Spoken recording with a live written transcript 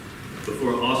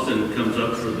Before Austin comes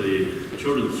up for the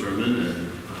children's sermon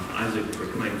and Isaac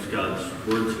proclaims God's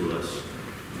word to us,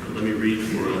 let me read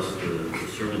for us the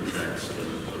sermon text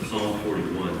of Psalm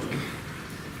 41.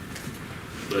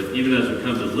 But even as we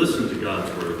come to listen to God's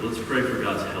word, let's pray for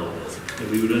God's help, that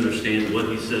we would understand what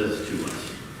he says to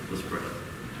us. Let's pray.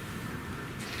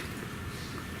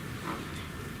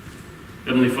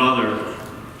 Heavenly Father,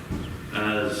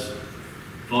 as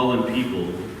fallen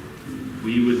people,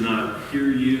 we would not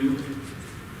hear you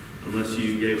unless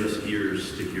you gave us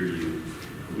ears to hear you.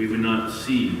 We would not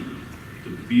see the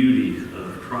beauty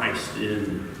of Christ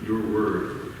in your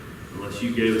word unless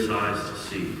you gave us eyes to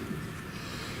see.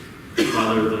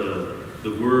 Father,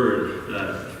 the word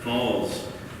that falls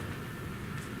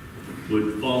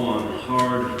would fall on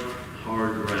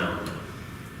hard ground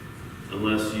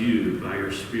unless you, by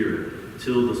your Spirit,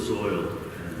 till the soil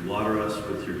and water us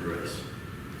with your grace.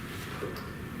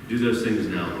 Do those things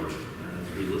now, Lord,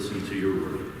 as we listen to your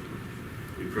word.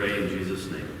 We pray in Jesus'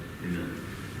 name. Amen.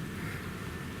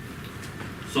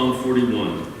 Psalm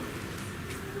 41.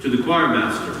 To the choir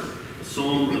master, a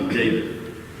psalm of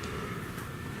David.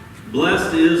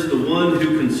 Blessed is the one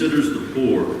who considers the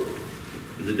poor.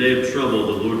 In the day of trouble,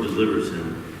 the Lord delivers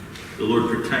him. The Lord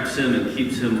protects him and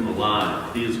keeps him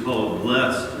alive. He is called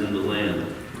blessed in the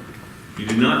land. You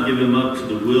do not give him up to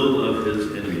the will of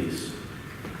his enemies.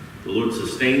 The Lord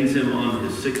sustains him on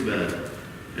his sick bed,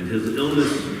 and in his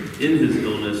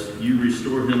illness you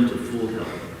restore him to full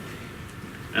health.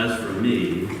 As for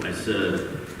me, I said,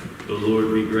 O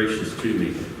Lord, be gracious to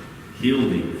me. Heal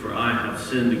me, for I have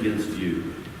sinned against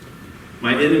you.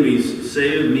 My enemies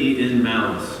say of me in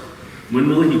malice, when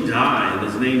will he die and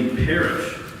his name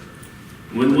perish?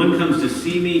 When one comes to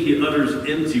see me, he utters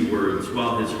empty words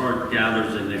while his heart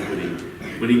gathers iniquity.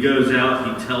 When he goes out,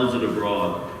 he tells it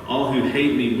abroad. All who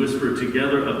hate me whisper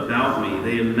together about me.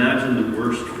 They imagine the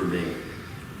worst for me.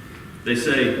 They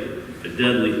say, a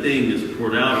deadly thing is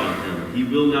poured out on him. He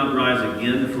will not rise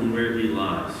again from where he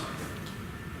lies.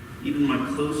 Even my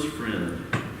close friend,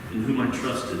 in whom I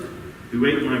trusted, who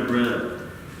ate my bread,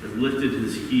 has lifted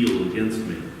his heel against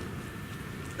me.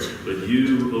 But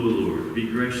you, O Lord, be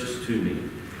gracious to me,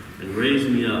 and raise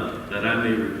me up, that I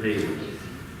may repay you.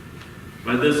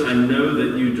 By this I know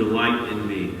that you delight in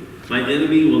me. My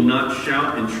enemy will not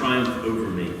shout in triumph over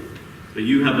me, but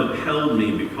you have upheld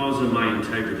me because of my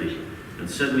integrity, and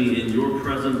set me in your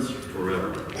presence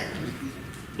forever.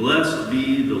 Blessed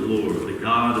be the Lord, the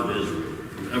God of Israel,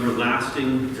 from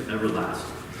everlasting to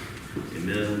everlasting.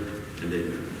 Amen and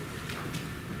amen.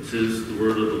 This is the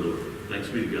word of the Lord. Thanks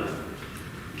be to God.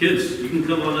 Kids, you can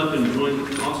come on up and join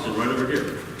Austin right over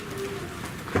here.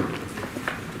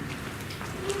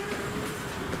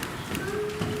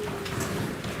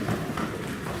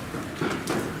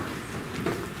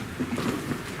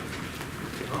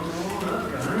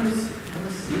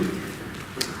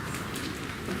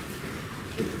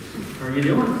 How are you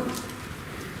doing?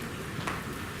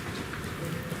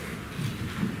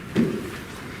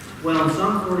 Well, in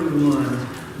Psalm 41,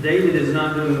 David is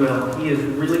not doing well. He is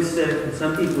really sick, and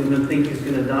some people even think he's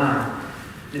going to die.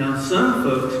 Now, some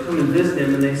folks come and visit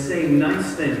him, and they say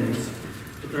nice things,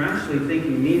 but they're actually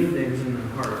thinking mean things in their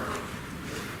heart.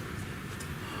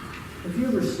 Have you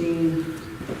ever seen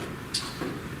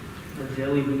a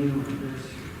jelly bean like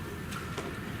this?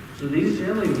 So these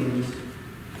jelly beans,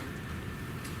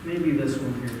 maybe this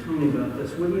one here. Tell me about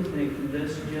this. What do you think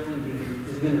this jelly bean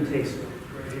is going to taste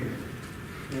like right here?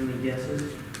 Any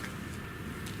guesses?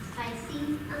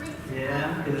 Spicy on it?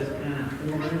 Yeah, because it's kind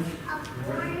of orange.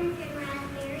 Orange and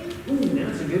raspberry. Ooh,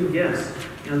 that's a good guess.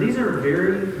 Now these are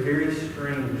very, very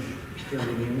strange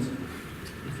jelly beans.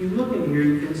 If you look in here,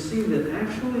 you can see that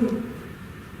actually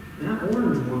that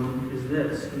orange one is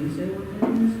this. Can you say what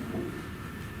that is?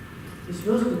 It's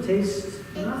supposed to taste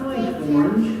not like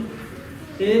orange.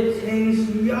 It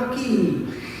tastes yucky.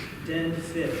 Dead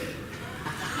fish.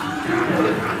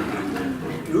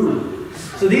 Ooh.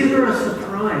 So these are a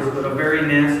surprise, but a very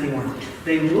nasty one.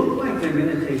 They look like they're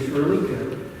going to taste really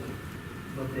good,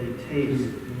 but they taste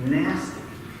nasty.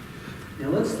 Now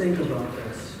let's think about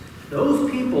this. Those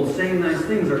people saying nice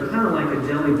things are kind of like a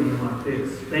jelly bean like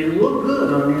this. They look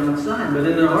good on the outside, but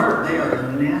in their heart they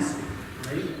are nasty,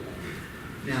 right?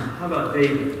 Now, how about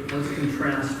David? Let's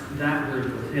contrast that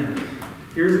group with him.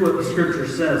 Here's what the scripture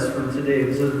says from today.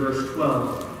 This is verse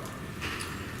 12.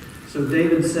 So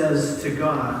David says to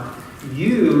God,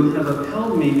 you have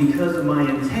upheld me because of my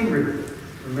integrity.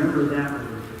 Remember that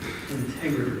word,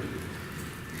 integrity.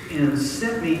 And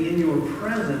set me in your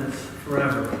presence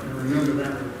forever. And remember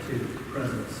that word too,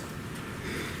 presence.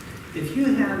 If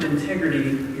you have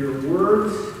integrity, your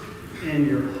words and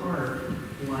your heart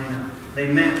line up.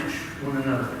 They match, one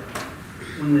another.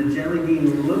 When the jelly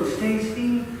bean looks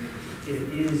tasty, it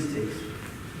is tasty.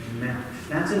 Amen.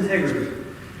 That's integrity.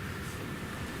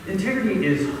 Integrity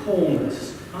is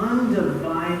wholeness,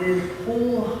 undivided,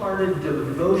 wholehearted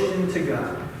devotion to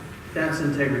God. That's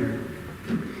integrity.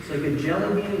 It's like a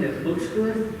jelly bean that looks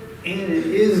good, and it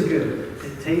is good.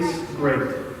 It tastes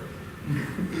great.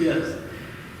 Yes.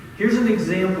 Here's an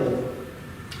example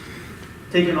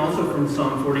taken also from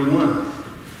Psalm 41.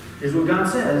 Here's what God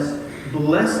says.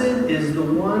 Blessed is the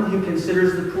one who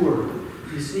considers the poor.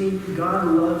 You see, God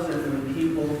loves it when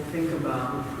people think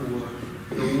about the poor,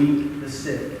 the weak, the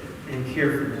sick, and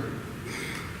care for them.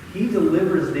 He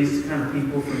delivers these kind of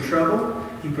people from trouble.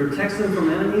 He protects them from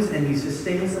enemies, and he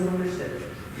sustains them when they're sick.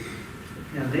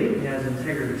 Now, David has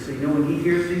integrity, so you know when he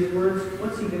hears these words,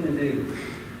 what's he going to do?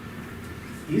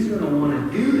 He's going to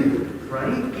want to do them,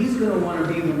 right? He's going to want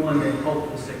to be the one to help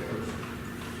the sick person.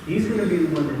 He's going to be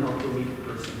the one to help the weak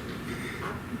person.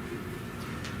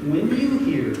 When you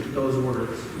hear those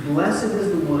words, blessed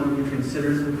is the one who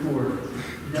considers the poor,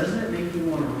 doesn't it make you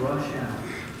want to rush out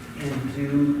and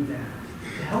do that?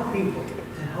 To help people,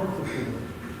 to help the poor,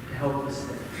 to help the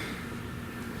sick.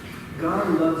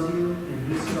 God loves you,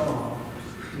 and he saw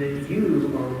that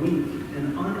you are weak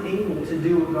and unable to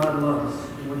do what God loves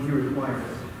and what he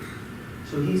requires.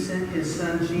 So he sent his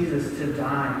son Jesus to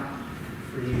die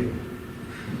for you.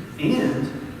 And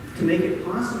to make it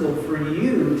possible for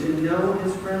you to know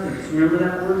his presence. Remember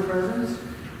that word presence?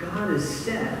 God has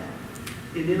set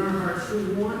it in our hearts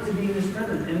to want to be in his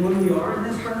presence. And when we are in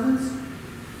his presence,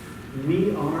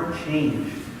 we are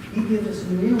changed. He gives us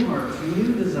new hearts,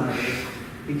 new desires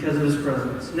because of his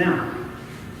presence. Now,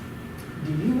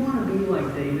 do you want to be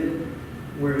like David,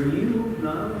 where you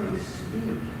not only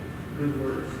speak good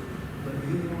words, but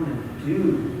you want to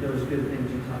do those good things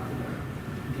you talked about?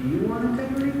 Do you want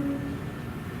integrity?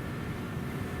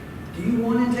 Do you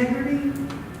want integrity?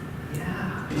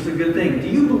 Yeah, it's a good thing. Do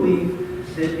you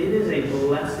believe that it is a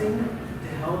blessing to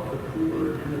help the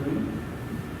poor and the weak?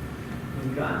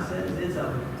 When God says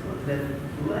that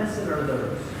blessed are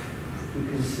those who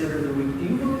consider the weak. Do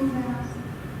you believe that?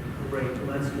 Great.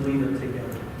 Let's believe it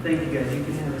together. Thank you, guys. You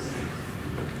can have a seat.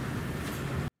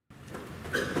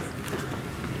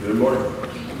 Good morning.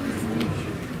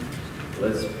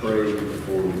 Let's pray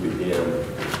before we begin.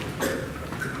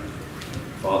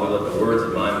 Father, let the words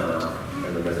of my mouth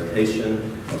and the meditation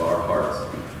of our hearts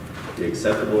be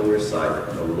acceptable in your sight,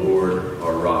 O Lord,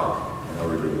 our rock and our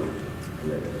redeemer.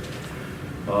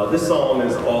 Amen. This psalm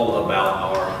is all about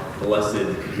our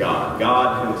blessed God.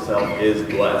 God himself is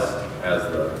blessed, as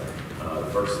the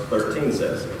verse 13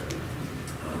 says.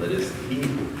 That is,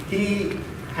 he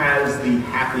has the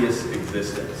happiest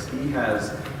existence. He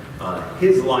has,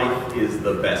 his life is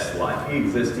the best life. He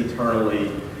exists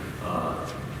eternally.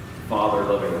 Father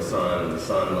loving the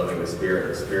Son loving the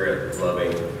Spirit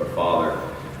loving the Father.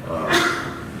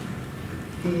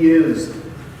 He is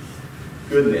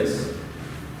goodness,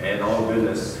 and all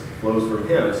goodness flows from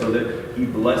him, so that he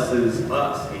blesses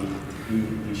us.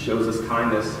 He shows us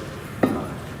kindness.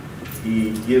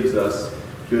 He gives us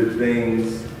good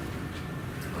things.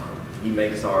 He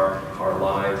makes our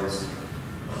lives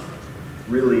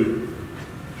really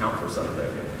count for something.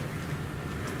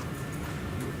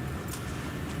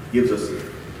 Gives us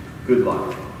good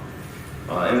life.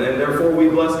 And therefore we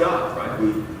bless God, right?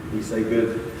 We say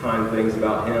good, kind things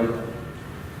about him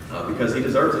because he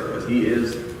deserves it, because he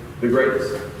is the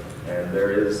greatest. And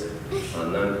there is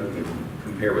none who can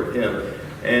compare with him.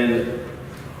 And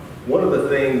one of the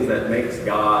things that makes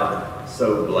God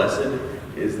so blessed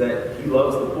is that he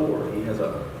loves the poor.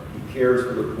 He cares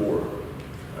for the poor.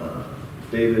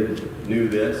 David knew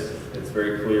this. It's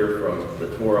very clear from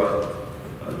the Torah.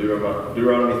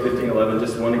 Deuteronomy 15:11,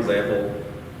 just one example.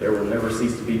 There will never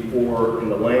cease to be poor in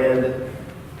the land.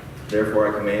 Therefore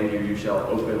I command you, you shall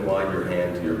open wide your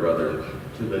hand to your brother,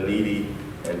 to the needy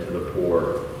and to the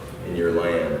poor in your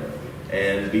land.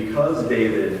 And because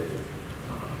David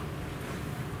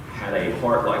had a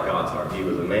heart like God's heart, he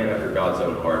was a man after God's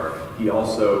own heart, he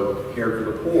also cared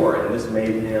for the poor, and this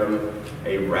made him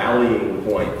a rallying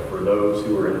point for those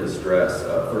who were in distress.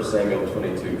 1 Samuel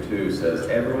 22:2 says,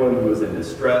 everyone who is in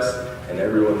distress, and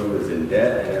everyone who is in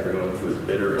debt, and everyone who is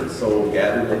bitter in soul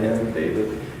gathered to him,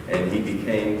 David, and he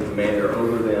became commander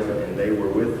over them, and they were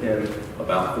with him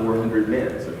about 400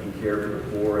 men. So he cared for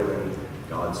the poor, and then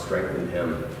God strengthened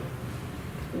him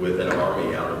with an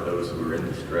army out of those who were in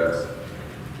distress.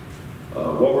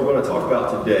 What we're going to talk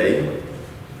about today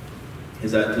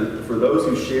is that for those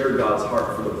who share God's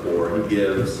heart for the poor, he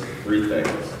gives three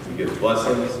things. He gives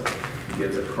blessings, he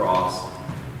gives a cross,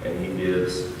 and he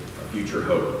gives a future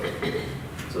hope.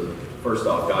 So first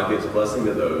off, God gives blessing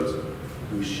to those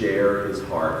who share his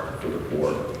heart for the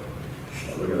poor.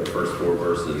 Now look at the first 4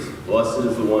 verses. Blessed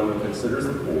is the one who considers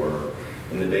the poor.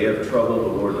 In the day of trouble, the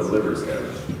Lord delivers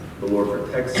him. The Lord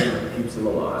protects him and keeps him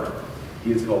alive.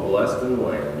 He is called blessed in the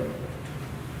land.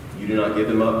 You do not give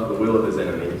him up to the will of his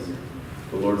enemies.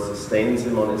 The Lord sustains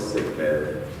him on his sick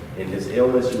bed. In his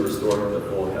illness you restore him to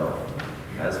full health.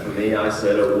 As for me, I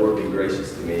said, O Lord, be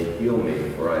gracious to me. Heal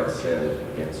me, for I have sinned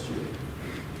against you.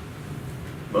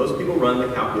 Most people run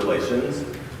the calculations,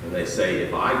 and they say,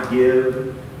 if I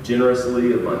give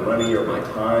generously of my money or my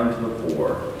time to the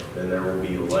poor, then there will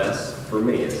be less for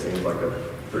me. It seems like a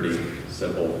pretty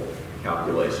simple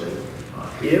calculation.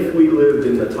 If we lived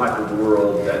in the type of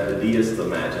world that the deists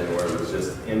imagine, where it was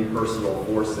just impersonal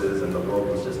forces and the world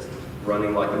was just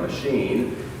running like a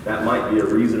machine, that might be a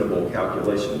reasonable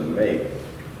calculation to make.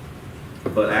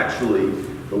 But actually,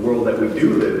 the world that we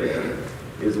do live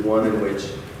in is one in which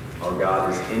our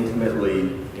God is intimately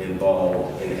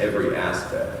involved in every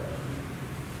aspect.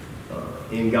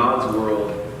 In God's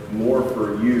world, more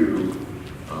for you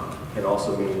can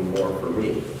also mean more for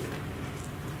me.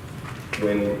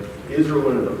 When Israel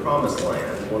went into the Promised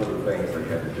Land, one of the things they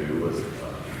had to do was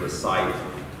recite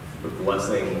the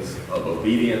blessings of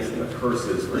obedience and the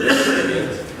curses for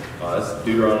disobedience. That's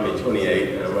Deuteronomy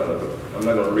 28, and I'm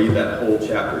not going to read that whole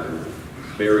chapter because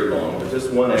it's very long, but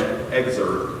just one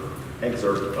excerpt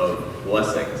of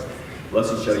blessings.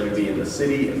 Blessed shall you be in the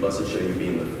city, and blessed shall you be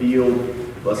in the field.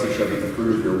 Blessed shall be the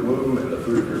fruit of your womb, and the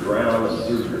fruit of your ground, and the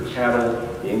fruit of your cattle,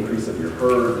 the increase of your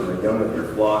herds, and the young of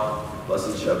your flock.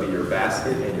 Blessed shall be your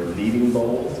basket and your kneading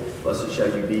bowls. Blessed shall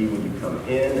you be when you come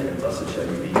in, and blessed shall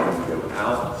you be when you go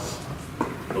out.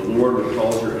 The Lord will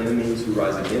cause your enemies who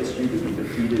rise against you to be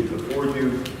defeated before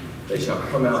you. They shall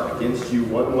come out against you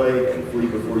one way and flee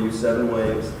before you 7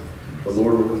 ways. The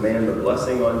Lord will command the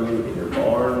blessing on you in your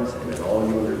barns and in all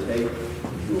you undertake.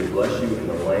 He will bless you in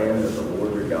the land that the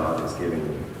Lord your God is giving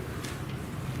you.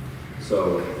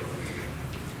 So,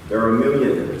 there are a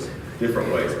million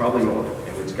different ways, probably more,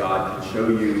 in which God can show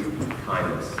you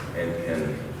kindness and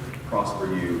can prosper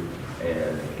you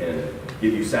and can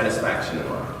give you satisfaction in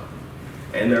life.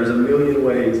 And there's a million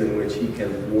ways in which he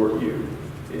can thwart you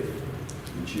if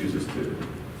he chooses to.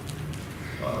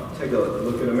 Take a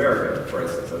look at America, for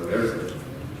instance.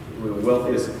 We're the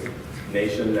wealthiest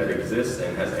nation that exists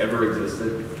and has ever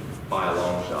existed by a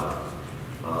long shot.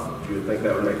 You would think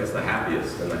that would make us the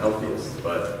happiest and the healthiest,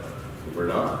 but we're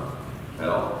not at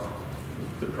all.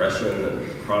 Depression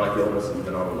and chronic illness has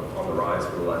been on the rise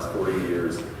for the last 40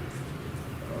 years.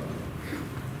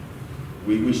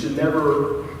 We should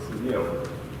never,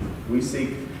 we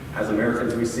seek, as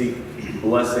Americans, we seek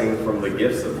blessing from the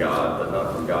gifts of God, but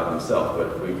not from God himself.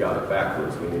 But we got it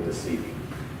backwards. We need to seek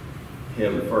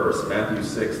him first. Matthew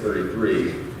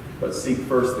 6:33, but seek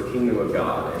first the kingdom of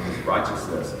God and his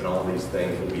righteousness, and all these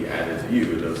things will be added to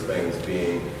you. Those things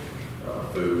being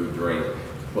food, drink,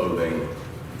 clothing,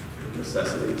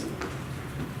 necessities.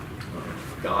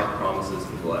 God promises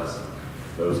to bless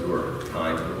those who are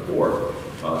kind to the poor.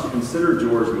 Consider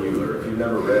George Mueller. If you've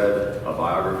never read a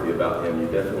biography about him, you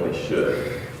definitely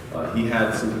should. He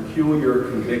had some peculiar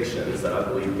convictions that I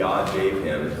believe God gave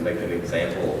him to make an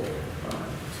example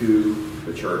to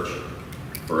the church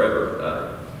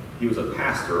forever. He was a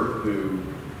pastor who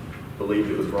believed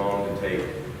it was wrong to take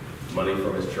money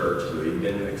from his church, so he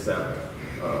didn't accept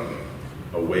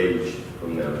a wage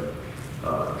from them.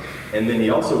 And then he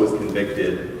also was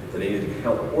convicted that he needed to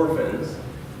help orphans,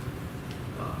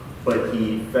 but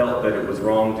he felt that it was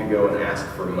wrong to go and ask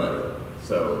for money.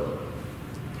 So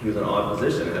he was in an odd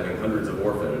position, having hundreds of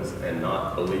orphans and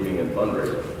not believing in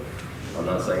fundraising. I'm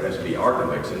not saying that should be our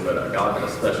conviction, but God had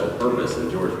a special purpose in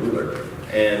George Mueller.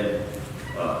 And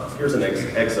here's an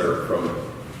excerpt from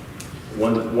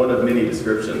one of many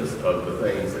descriptions of the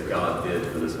things that God did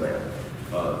for this man.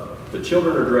 The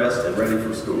children are dressed and ready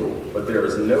for school, but there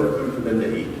is no food for them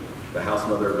to eat. The house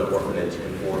mother of the orphanage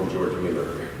informed George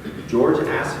Mueller. George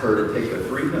asked her to take the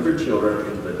 300 children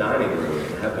into the dining room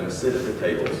and have them sit at the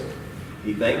tables.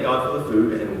 He thanked God for the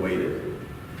food and waited.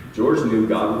 George knew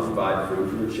God would provide food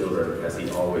for the children, as he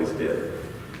always did.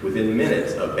 Within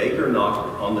minutes, a baker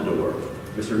knocked on the door.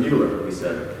 "Mr. Mueller," he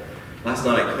said, "last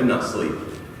night I could not sleep.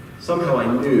 Somehow I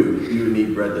knew you would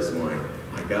need bread this morning.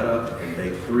 I got up and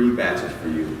baked 3 batches for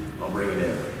you. I'll bring it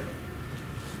in."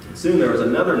 Soon there was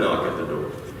another knock at the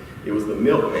door. It was the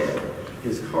milkman.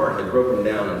 His cart had broken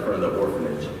down in front of the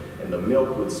orphanage, and the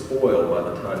milk would spoil by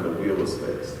the time the wheel was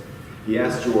fixed. He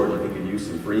asked George if he could use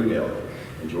some free milk,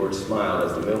 and George smiled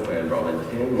as the milkman brought in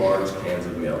 10 large cans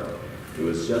of milk. It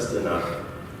was just enough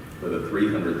for the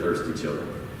 300 thirsty children.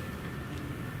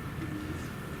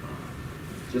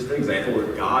 just an example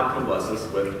that God can bless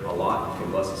us with a lot, He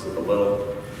can bless us with a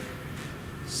little.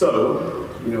 So,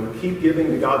 keep giving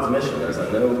to God's mission, as I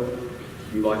know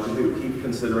you like to do. Keep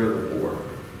considering the poor.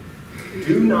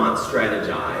 Do not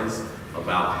strategize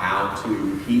about how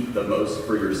to keep the most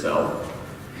for yourself.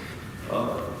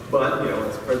 But,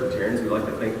 as Presbyterians, we like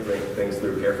to think things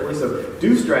through carefully. So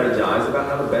do strategize about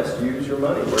how to best use your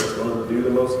money, where it's going to do the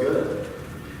most good.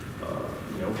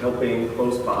 Helping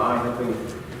close by, helping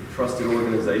trusted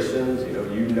organizations.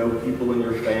 You know people in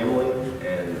your family,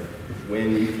 and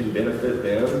when you can benefit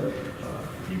them,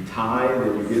 you tithe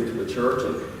and you give to the church.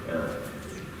 And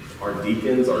our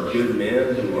deacons are good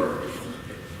men who are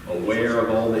aware of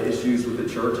all the issues with the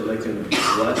church, and they can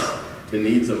bless the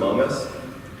needs among us.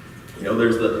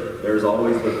 There's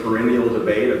always the perennial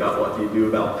debate about what you do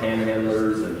about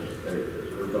panhandlers, and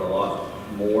there's been a lot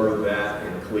more of that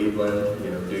in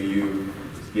Cleveland. Do you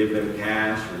give them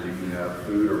cash, or do you have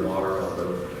food or water?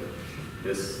 Although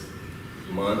this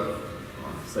month,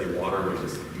 I'd say water would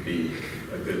just be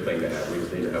a good thing to have. We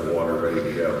just need to have water ready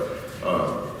to go.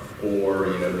 Or,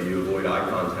 do you avoid eye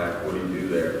contact? What do you do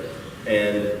there?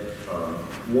 And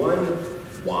one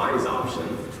wise option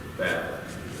that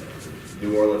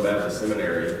New Orleans Baptist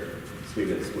Seminary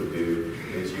students would do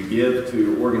is you give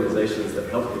to organizations that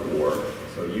help the poor.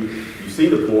 So you see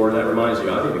the poor, and that reminds you,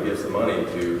 I need to give some money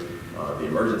to the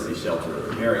emergency shelter or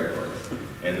the caring place.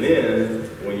 And then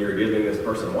when you're giving this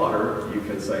person water, you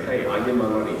can say, hey, I give my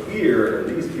money here,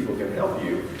 and these people can help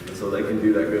you. And so they can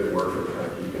do that good work of kind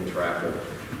of keeping track of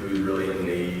who's really in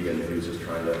need and who's just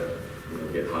trying to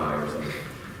get high or something.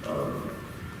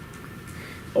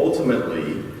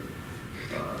 Ultimately,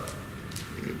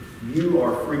 you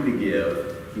are free to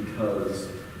give because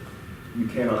you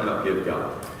cannot outgive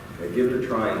God. Okay, give it a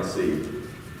try and see.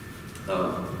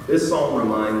 This psalm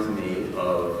reminds me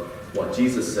of what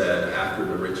Jesus said after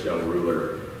the rich young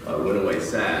ruler went away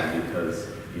sad because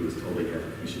he was told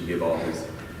he should give all his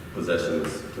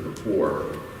possessions to the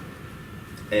poor.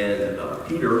 And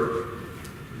Peter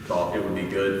thought it would be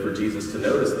good for Jesus to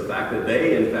notice the fact that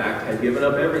they, in fact, had given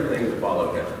up everything to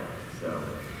follow him. So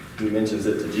he mentions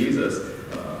it to Jesus.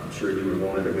 I'm sure he would have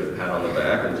wanted a good pat on the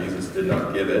back, and Jesus did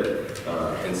not give it.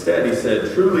 Instead, he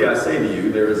said, truly I say to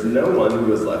you, there is no one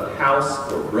who has left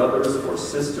house or brothers or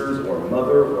sisters or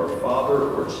mother or father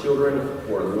or children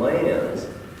or lands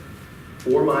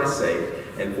for my sake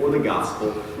and for the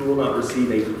gospel who will not receive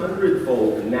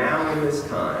 100-fold now in this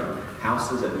time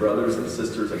houses and brothers and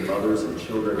sisters and mothers and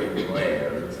children and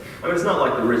lands. I mean, it's not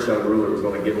like the rich young ruler was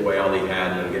going to give away all he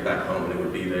had and then get back home and it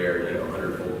would be there,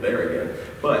 100-fold there again.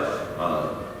 But,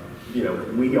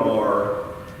 we are,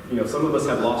 some of us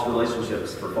have lost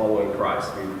relationships for following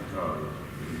Christ.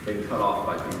 We've been cut off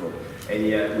by people. And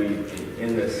yet we've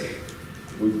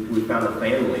found a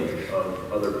family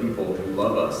of other people who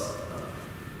love us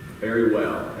very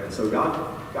well. And so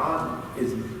God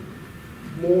is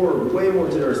way more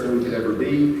generous than we could ever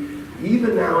be,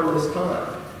 even now in this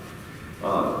time.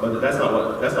 But that's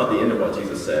not the end of what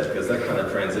Jesus said, because that kind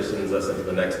of transitions us into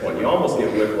the next point. You almost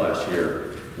get whiplash here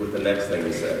with the next thing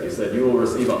he said. He said, you will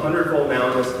receive 100-fold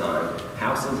now in this time,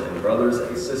 houses and brothers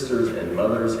and sisters and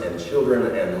mothers and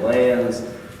children and lands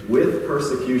with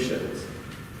persecutions.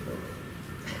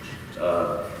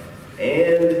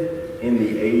 And in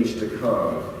the age to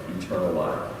come, eternal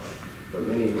life. But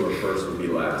many who are first will be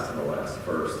last, and the last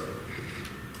first.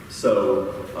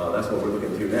 So that's what we're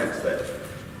looking to next. That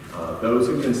those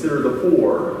who consider the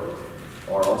poor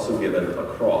are also given a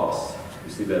cross.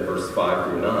 You see that verse 5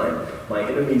 through 9. My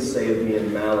enemies say of me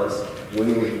in malice,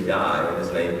 when will he die and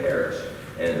his name perish?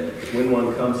 And when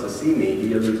one comes to see me,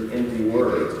 he utters empty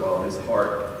words while his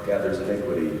heart gathers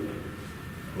iniquity.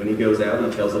 When he goes out,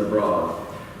 he tells it abroad.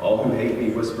 All who hate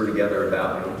me whisper together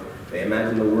about me. They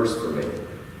imagine the worst for me.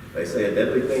 They say a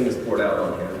deadly thing is poured out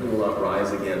on him. He will not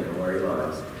rise again from where he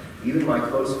lies. Even my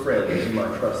close friend, whom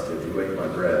I trusted, who ate my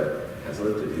bread, has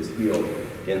lifted his heel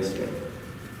against me.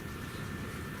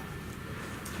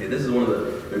 Okay, this is one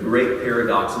of the great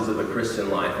paradoxes of the Christian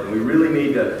life. And we really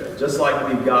need to, just like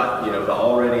we've got, the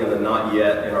already and the not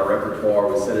yet in our repertoire,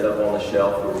 we set it up on the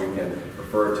shelf where we can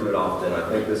refer to it often. I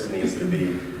think this needs to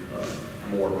be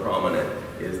more prominent,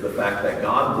 is the fact that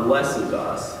God blesses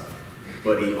us,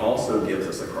 but he also gives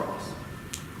us a cross.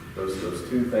 Those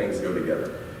two things go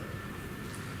together.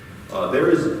 There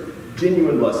is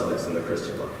genuine blessedness in the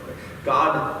Christian life.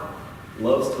 God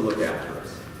loves to look after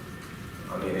us.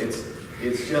 I mean, it's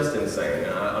just insane.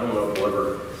 I don't know if we'll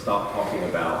ever stop talking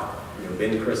about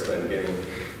Ben Crispin getting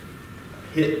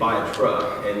hit by a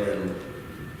truck and then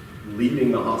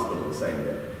leaving the hospital the same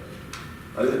day.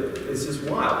 It's just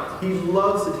wild. He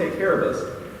loves to take care of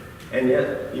us. And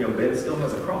yet, Ben still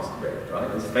has a cross to bear, right?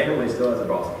 His family still has a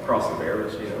cross to bear,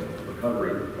 which,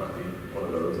 recovery might be one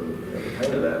of those, and the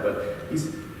pain of that. But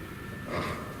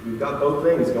we've got both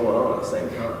things going on at the same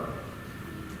time.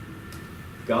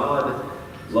 God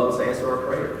loves to answer our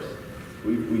prayers.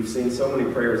 We've seen so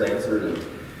many prayers answered, and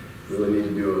really need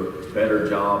to do a better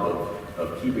job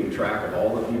of keeping track of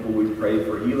all the people we've prayed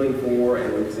for healing for,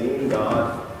 and we've seen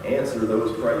God answer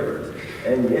those prayers.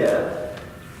 And yet,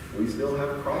 we still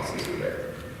have crosses to bear.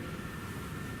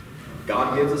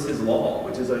 God gives us his law,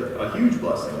 which is a huge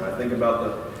blessing. I think about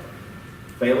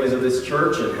the families of this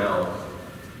church and how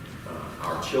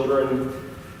our children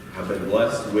have been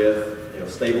blessed with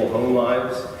stable home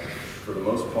lives for the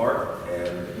most part.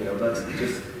 And that's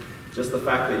just the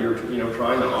fact that you're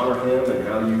trying to honor him and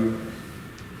how you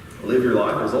live your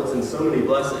life results in so many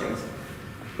blessings.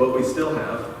 But we still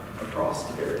have a cross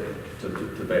to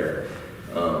bear.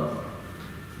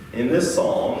 In this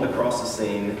psalm, the cross is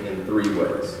seen in three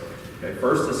ways. Okay,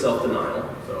 first is self-denial,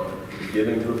 so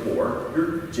giving to the poor.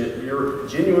 You're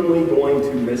genuinely going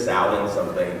to miss out on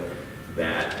something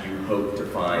that you hope to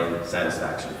find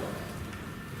satisfaction from.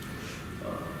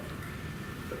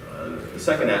 The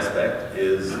second aspect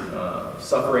is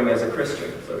suffering as a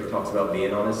Christian. So he talks about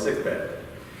being on his sickbed.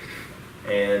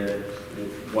 And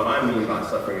what I mean by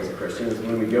suffering as a Christian is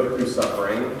when we go through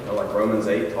suffering, like Romans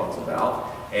 8 talks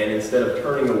about, and instead of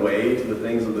turning away to the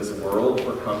things of this world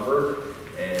for comfort,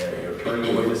 and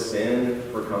turning away to sin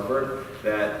for comfort,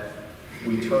 that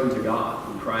we turn to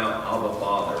God. We cry out, Abba,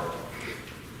 Father,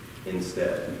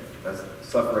 instead. That's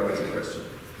suffering as a Christian.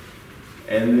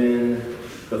 And then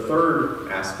the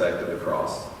third aspect of the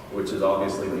cross, which is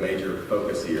obviously the major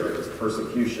focus here, is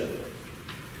persecution.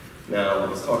 Now,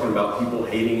 he's talking about people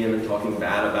hating him and talking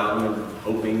bad about him and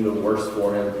hoping the worst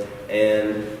for him.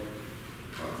 And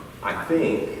I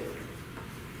think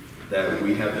that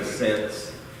we have the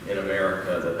sense in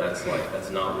America that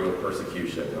that's not real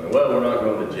persecution. Well, we're not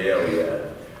going to jail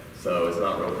yet, so it's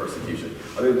not real persecution.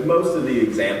 I mean, most of the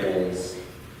examples,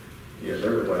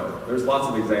 there's lots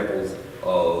of examples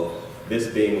of this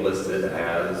being listed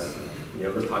as,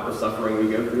 the type of suffering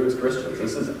we go through as Christians.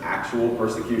 This is actual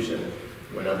persecution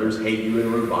when others hate you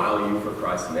and revile you for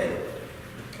Christ's name.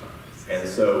 And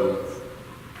so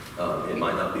it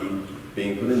might not be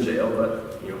being put in jail,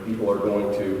 but people are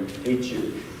going to hate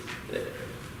you.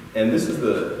 And this is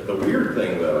the weird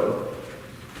thing, though,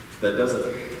 that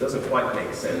doesn't quite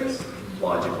make sense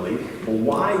logically. Well,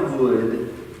 why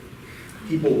would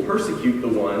people persecute the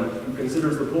one who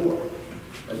considers the poor?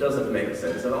 That doesn't make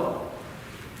sense at all.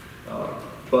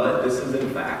 But this is in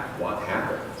fact what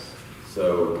happens.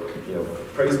 So,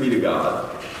 praise be to God.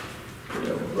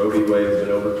 Roe v. Wade has been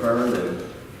overturned, and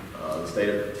the state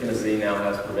of Tennessee now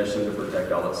has permission to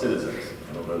protect all its citizens.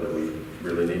 I don't know that we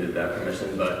really needed that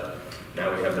permission, but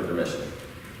now we have the permission.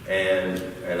 And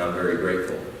I'm very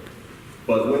grateful.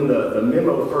 But when the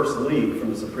memo first leaked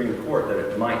from the Supreme Court that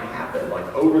it might happen, like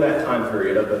over that time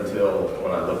period up until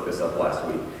when I looked this up last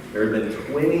week, there had been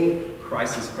 20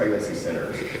 crisis pregnancy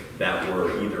centers that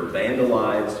were either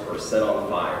vandalized or set on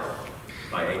fire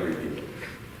by angry people.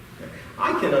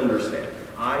 I can understand.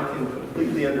 I can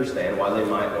completely understand why they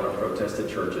might want to protest at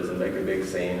churches and make a big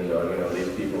scene and these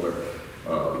people are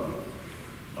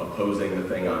opposing the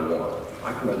thing I want.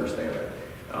 I can understand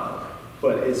that.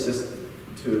 But it's just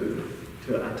to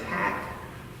attack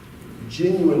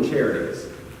genuine charities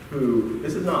who,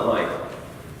 this is not like,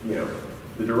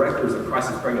 the directors of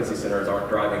crisis pregnancy centers aren't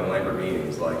driving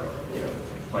Lamborghinis like,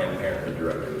 Planned Parenthood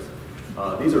directors.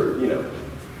 These are,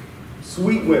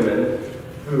 sweet women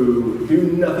who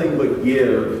do nothing but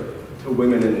give to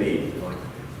women in need. Like,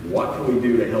 what can we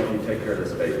do to help you take care of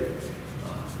this baby?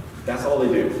 That's all they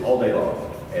do, all day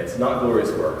long. It's not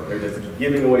glorious work. They're just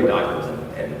giving away diapers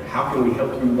and how can we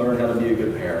help you learn how to be a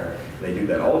good parent? They do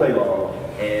that all day long,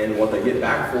 and what they get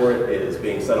back for it is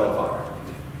being set on fire.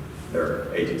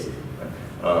 Their agency.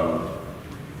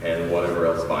 And whatever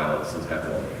else violence is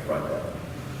happening right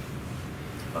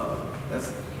now.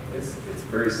 It's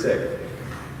very sick.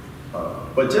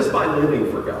 But just by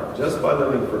living for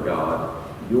God,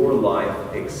 your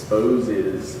life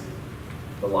exposes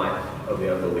the life of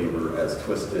the unbeliever as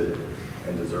twisted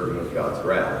and deserving of God's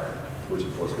wrath, which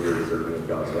of course we are deserving of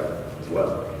God's wrath as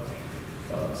well.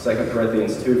 2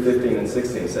 Corinthians 2:15 and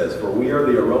 16 says, "For we are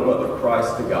the aroma of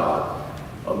Christ to God,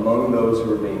 among those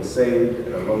who are being saved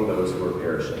and among those who are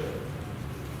perishing.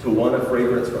 To one a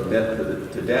fragrance from death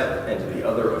to death, and to the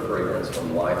other a fragrance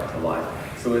from life to life."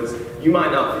 So you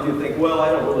might not think, well,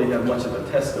 I don't really have much of a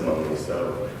testimony,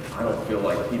 so I don't feel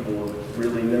like people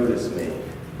really notice me.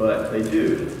 But they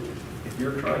do. If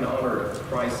you're trying to honor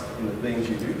Christ in the things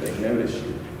you do. They notice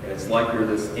you. And it's like you're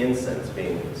this incense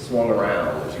being swung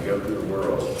around as you go through the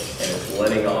world, and it's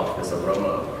letting off this aroma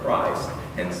of Christ.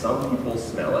 And some people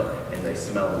smell it, and they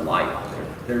smell life.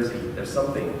 There's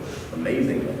something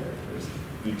amazing there. There's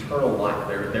eternal life.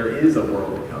 There is a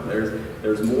world to come.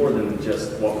 There's more than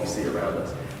just what we see around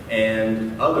us.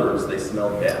 And others, they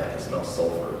smell death. They smell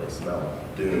sulfur. They smell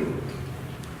doom.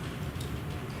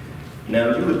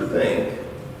 Now, you would think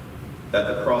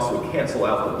that the cross would cancel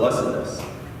out the blessedness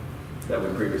that we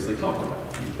previously talked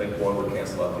about. You'd think one would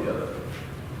cancel out the other.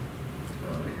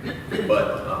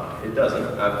 But it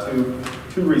doesn't. I have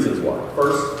two reasons why.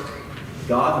 First,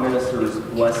 God ministers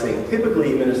blessing. Typically,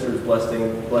 He ministers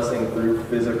blessing through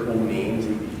physical means.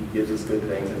 He gives us good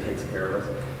things and takes care of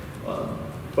us.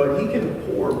 But He can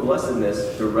pour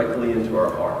blessedness directly into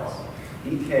our hearts.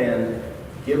 He can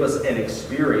give us an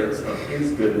experience of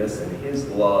His goodness and His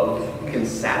love. He can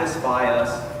satisfy us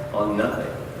on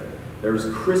nothing. There's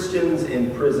Christians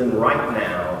in prison right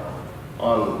now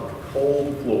on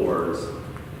cold floors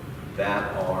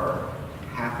that are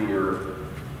happier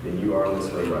than you are in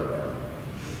this room right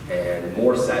now, and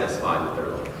more satisfied with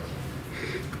their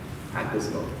life at this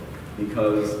moment,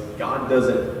 because God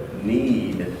doesn't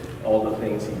need all the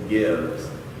things He gives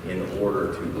in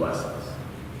order to bless us.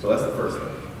 So that's the first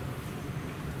thing.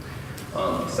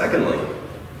 Secondly,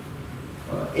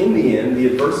 in the end, the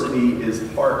adversity is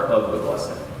part of the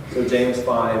blessing. So James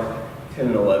 5:10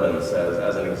 and 11 says,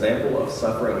 as an example of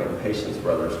suffering and patience,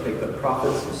 brothers, take the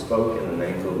prophets who spoke in the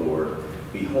name of the Lord.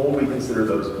 Behold, we consider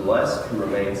those blessed who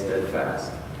remain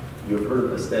steadfast. You have heard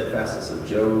of the steadfastness of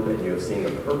Job, and you have seen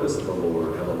the purpose of the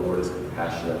Lord, how the Lord is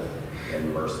compassionate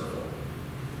and merciful.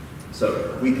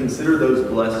 So we consider those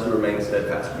blessed who remain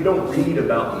steadfast. You don't read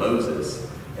about Moses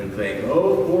and think,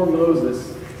 oh, poor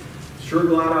Moses, sure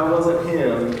glad I wasn't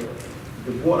him.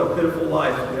 What a pitiful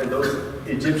life. You know, those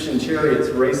Egyptian chariots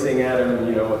racing at him,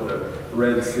 with the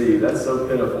Red Sea. That's so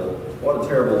pitiful. What a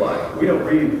terrible life. We don't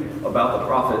read about the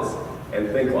prophets and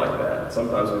think like that.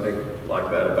 Sometimes we think like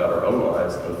that about our own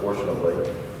lives, unfortunately.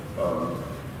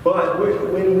 But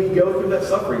when we go through that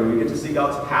suffering, we get to see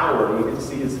God's power, and we get to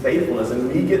see His faithfulness,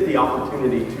 and we get the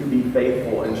opportunity to be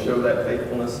faithful and show that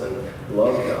faithfulness and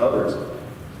love to others.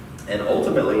 And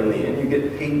ultimately, in the end, you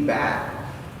get paid back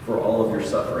for all of your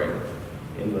suffering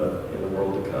in the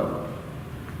world to come.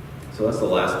 So that's the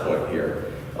last point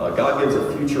here. God gives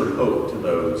a future hope to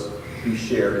those who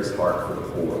share His heart for the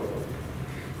poor.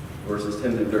 Verses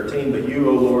 10 through 13, but you,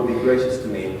 O Lord, be gracious to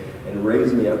me and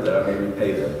raise me up that I may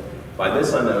repay them. By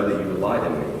this I know that you delight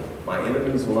in me. My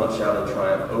enemies will not shout in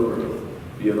triumph over me.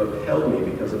 You have upheld me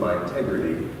because of my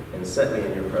integrity and set me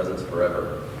in your presence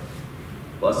forever.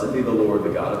 Blessed be the Lord, the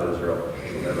God of Israel,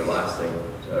 from everlasting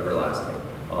to everlasting.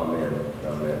 Amen.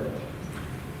 Amen.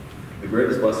 The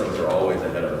greatest blessings are always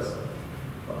ahead of us.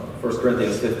 1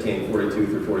 Corinthians 15, 42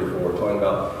 through 44, talking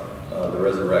about the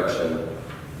resurrection.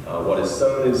 What is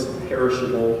sown is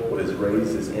perishable, what is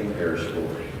raised is imperishable.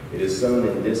 It is sown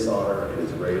in dishonor, it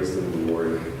is raised in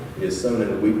glory. It is sown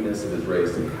in weakness, it is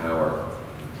raised in power.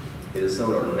 It is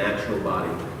sown a natural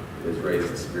body, it is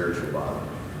raised a spiritual body.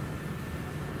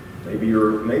 Maybe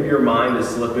your mind is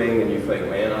slipping and you think,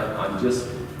 man,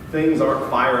 things aren't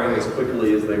firing as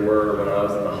quickly as they were when I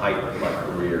was in the height of my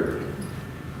career.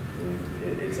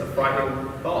 It's a frightening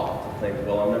thought to think,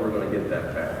 well, I'm never going to get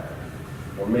that back.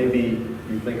 Or maybe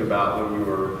you think about when you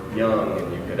were young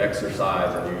and you could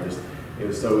exercise and it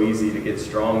was so easy to get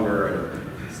stronger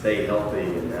and stay healthy,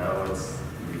 and now you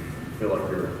feel like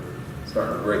you're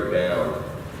starting to break down.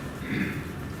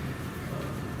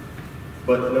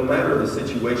 But no matter the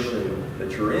situation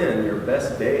that you're in, your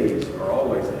best days are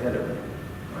always ahead of you.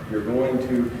 You're going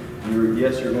to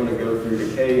go through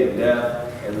decay and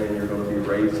death, and then you're going to be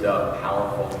raised up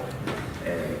powerful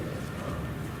and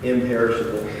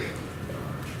imperishable,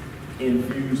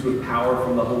 infused with power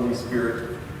from the Holy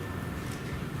Spirit.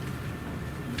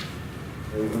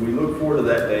 And we look forward to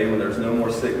that day when there's no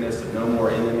more sickness and no more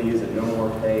enemies and no more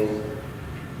pain.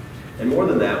 And more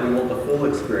than that, we want the full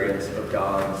experience of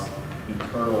God's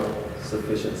eternal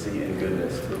sufficiency and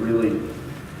goodness, to really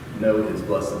know His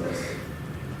blessedness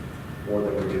more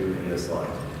than we do in this life.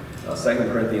 2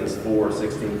 Corinthians 4,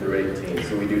 16 through 18.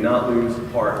 So we do not lose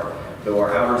heart, though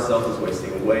our outer self is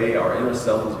wasting away, our inner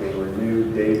self is being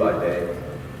renewed day by day.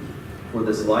 For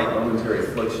this light momentary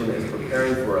affliction is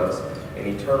preparing for us an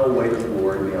eternal weight of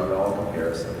glory beyond all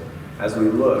comparison, as we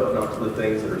look not to the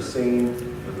things that are seen,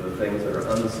 but to the things that are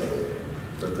unseen.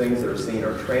 For the things that are seen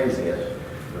are transient,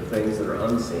 the things that are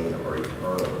unseen are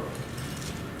eternal.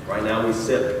 Right now we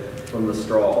sip from the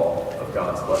straw of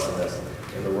God's blessedness,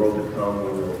 In the world to come,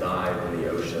 we will dive in the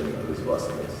ocean of his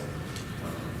blessedness.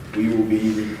 We will be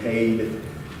repaid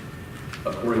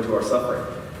according to our suffering.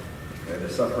 And the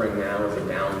suffering now is a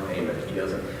down payment.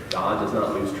 God does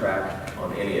not lose track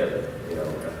on any of it.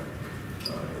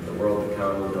 In the world to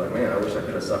come, we'll be like, man, I wish I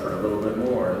could have suffered a little bit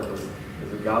more.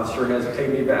 God sure has paid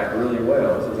me back really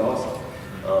well. This is awesome.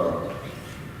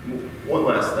 One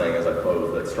last thing as I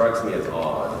close that strikes me as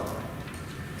odd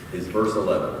is verse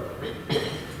 11.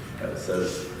 It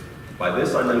says, "By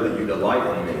this I know that you delight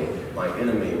in me. My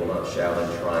enemy will not shout in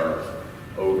triumph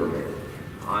over me."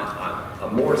 A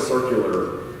more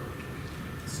circular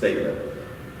statement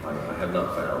I have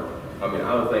not found. I mean,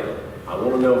 I would think, I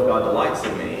want to know if God delights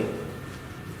in me,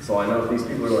 so I know if these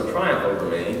people are going to triumph over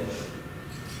me.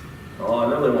 Oh, I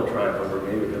know they won't triumph over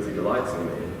me because he delights in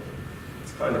me.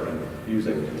 It's kind of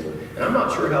confusing to me. And I'm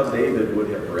not sure how David would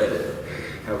have read it,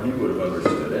 how he would have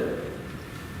understood it.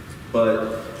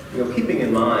 But, keeping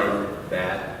in mind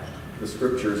that the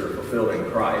scriptures are fulfilled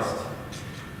in Christ,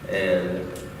 and,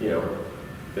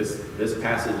 this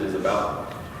passage is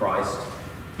about Christ,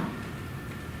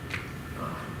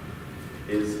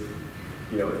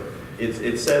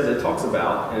 it talks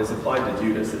about, and it's applied to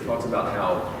Judas, it talks about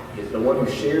how the one who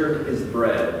shared his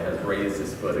bread has raised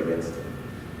his foot against him.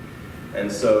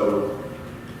 And so,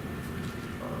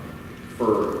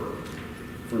 for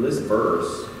this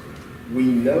verse, we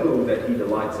know that he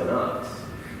delights in us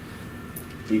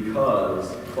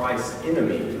because Christ's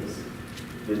enemies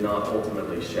did not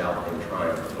ultimately shout in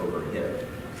triumph over him.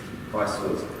 Christ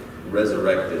was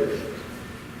resurrected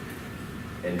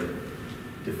and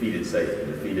defeated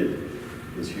Satan, defeated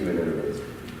his human enemies.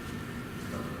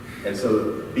 And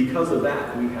so, because of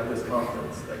that, we have this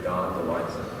confidence that God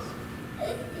delights in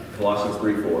us. Colossians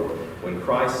 3:4, "When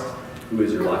Christ, who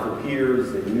is your life,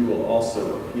 appears, then you will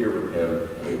also appear with him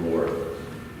in glory."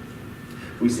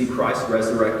 We see Christ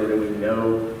resurrected, and we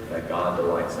know that God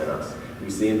delights in us. We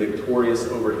see him victorious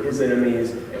over his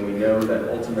enemies, and we know that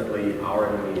ultimately our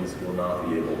enemies will not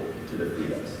be able to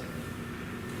defeat us.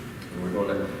 And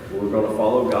we're going to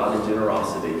follow God in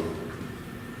generosity,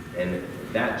 and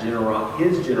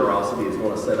his generosity is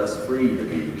going to set us free to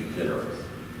be generous.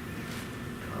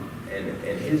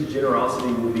 And his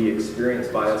generosity will be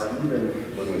experienced by us even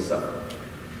when we suffer.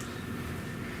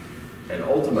 And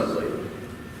ultimately,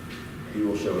 he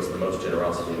will show us the most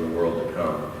generosity in the world to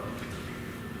come.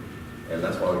 And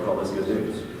that's why we call this good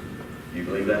news. Do you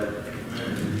believe that?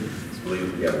 Let's believe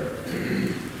it together.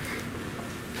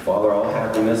 Father, all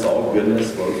happiness, all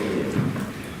goodness flows from you.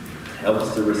 Help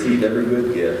us to receive every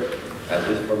good gift as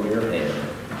is from your hand.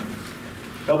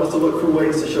 Help us to look for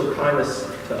ways to show kindness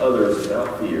to others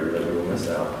without fear that we will miss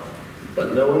out,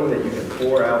 but knowing that you can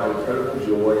pour out incredible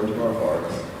joy into our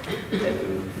hearts and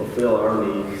can fulfill our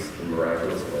needs in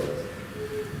miraculous ways.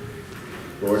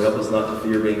 Lord, help us not to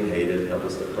fear being hated. Help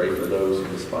us to pray for those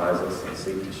who despise us and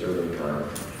seek to show them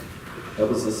kindness.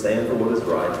 Help us to stand for what is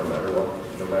right no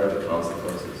matter the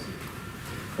consequences.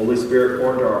 Holy Spirit,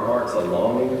 pour into our hearts a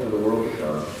longing for the world to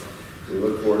come. We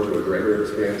look forward to a greater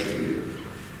experience of you.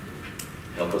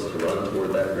 Help us to run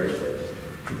toward that great day.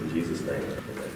 In Jesus' name, amen.